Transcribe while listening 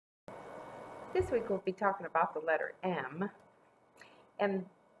This week we'll be talking about the letter M, and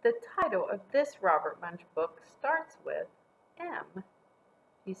the title of this Robert Munch book starts with M.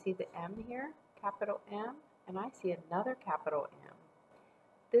 You see the M here, capital M, and I see another capital M.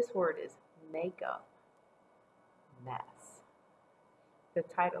 This word is makeup mess. The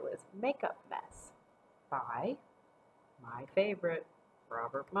title is Makeup Mess by my favorite,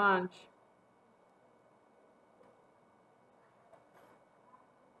 Robert Munch.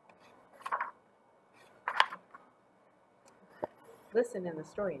 Listen in the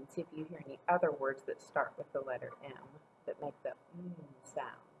story and see if you hear any other words that start with the letter M that make the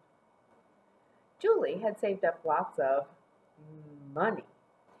sound. Julie had saved up lots of money.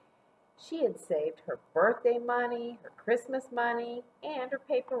 She had saved her birthday money, her Christmas money, and her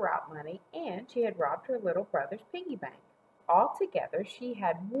paper route money, and she had robbed her little brother's piggy bank. Altogether, she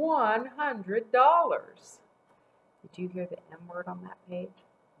had $100. Did you hear the M word on that page?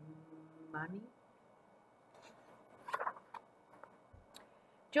 Money.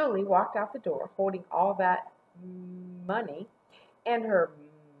 Julie walked out the door holding all that money, and her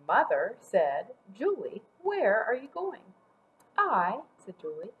mother said, "Julie, where are you going?" "I," said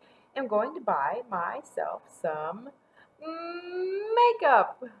Julie, "am going to buy myself some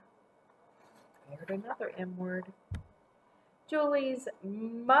makeup." I heard another M word. Julie's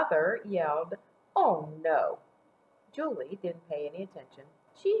mother yelled, "Oh no!" Julie didn't pay any attention.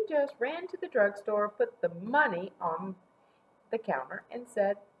 She just ran to the drugstore, put the money on the counter, and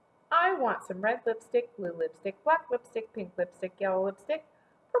said, "I want some red lipstick, blue lipstick, black lipstick, pink lipstick, yellow lipstick,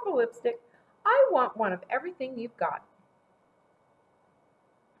 purple lipstick. I want one of everything you've got."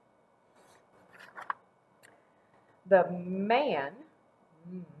 The man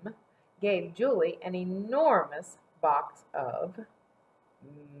gave Julie an enormous box of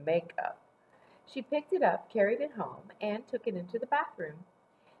makeup. She picked it up, carried it home, and took it into the bathroom.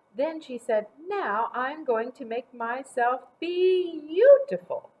 Then she said, "Now I'm going to make myself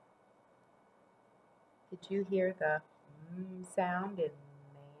beautiful." Did you hear the sound in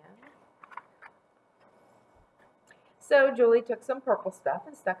man? So Julie took some purple stuff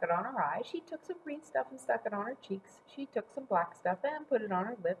and stuck it on her eyes. She took some green stuff and stuck it on her cheeks. She took some black stuff and put it on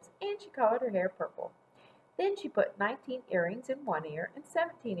her lips, and she colored her hair purple. Then she put 19 earrings in one ear and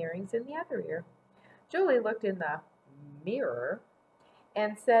 17 earrings in the other ear. Julie looked in the mirror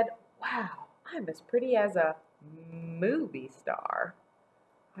and said, "Wow, I'm as pretty as a movie star."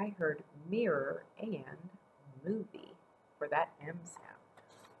 I heard mirror and movie for that M sound.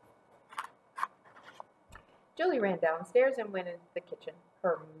 Julie ran downstairs and went into the kitchen.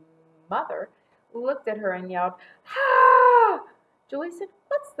 Her mother looked at her and yelled, "Ha!" Julie said,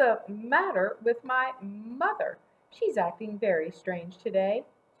 "What's the matter with my mother? She's acting very strange today."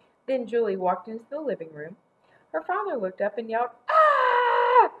 Then Julie walked into the living room. Her father looked up and yelled,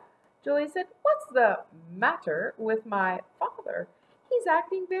 "Ah!" Julie said, "What's the matter with my father? He's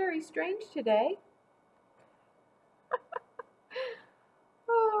acting very strange today."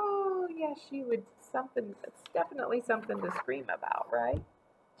 Oh, yes, she would something. It's definitely something to scream about, right?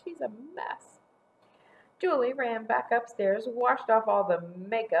 She's a mess. Julie ran back upstairs, washed off all the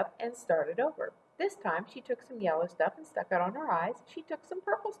makeup, and started over. This time she took some yellow stuff and stuck it on her eyes. She took some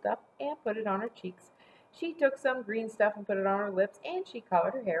purple stuff and put it on her cheeks. She took some green stuff and put it on her lips, and she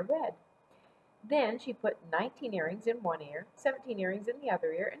colored her hair red. Then she put 19 earrings in one ear, 17 earrings in the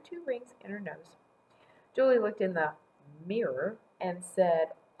other ear, and 2 rings in her nose. Julie looked in the mirror and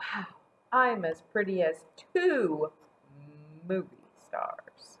said, "Wow, I'm as pretty as 2 movie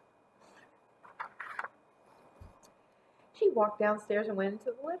stars." She walked downstairs and went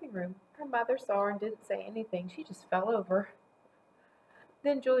into the living room. Her mother saw her and didn't say anything. She just fell over.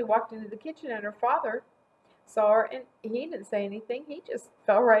 Then Julie walked into the kitchen and her father saw her and he didn't say anything. He just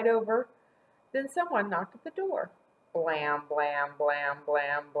fell right over. Then someone knocked at the door. Blam, blam, blam,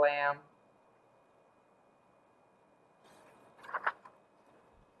 blam, blam.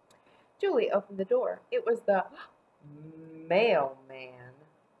 Julie opened the door. It was the mailman.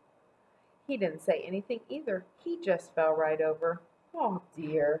 He didn't say anything either. He just fell right over. "Oh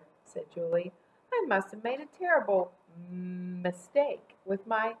dear," said Julie. "I must have made a terrible mistake with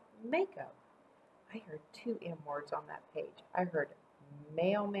my makeup." I heard 2 M words on that page. I heard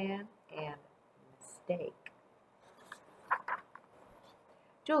mailman and mistake.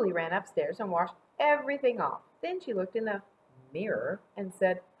 Julie ran upstairs and washed everything off. Then she looked in the mirror and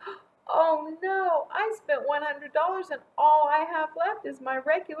said, "Oh no, I spent $100 and all I have left is my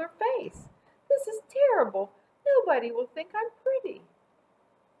regular face. This is terrible. Nobody will think I'm pretty."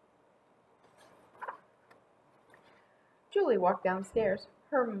 Julie walked downstairs.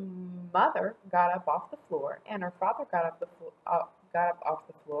 Her mother got up off the floor and her father got got up off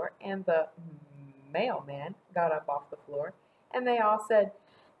the floor, and the mailman got up off the floor, and they all said,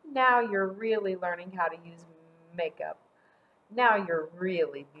 "Now you're really learning how to use makeup. Now you're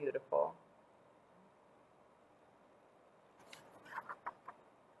really beautiful."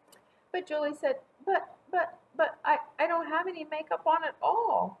 But Julie said, but I don't have any makeup on at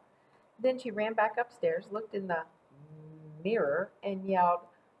all. Then she ran back upstairs, looked in the mirror, and yelled,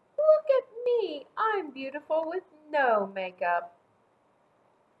 "Look at me! I'm beautiful with no makeup."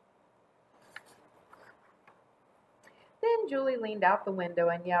 Then Julie leaned out the window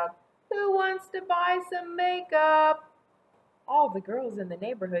and yelled, "Who wants to buy some makeup?" All the girls in the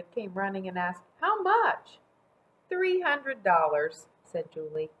neighborhood came running and asked, "How much?" $300, said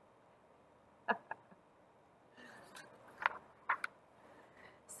Julie.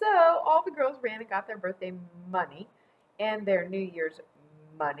 So all the girls ran and got their birthday money and their New Year's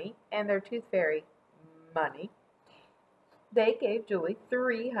money and their tooth fairy money. They gave Julie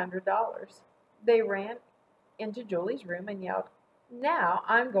 $300. They ran into Julie's room and yelled, "Now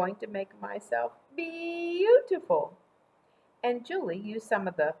I'm going to make myself beautiful." And Julie used some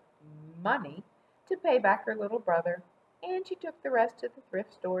of the money to pay back her little brother, and she took the rest to the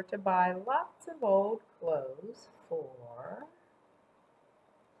thrift store to buy lots of old clothes for...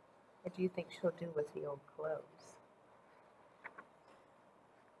 What do you think she'll do with the old clothes?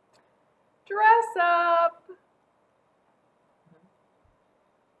 Dress up!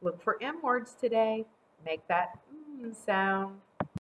 Look for M words today. Make that sound.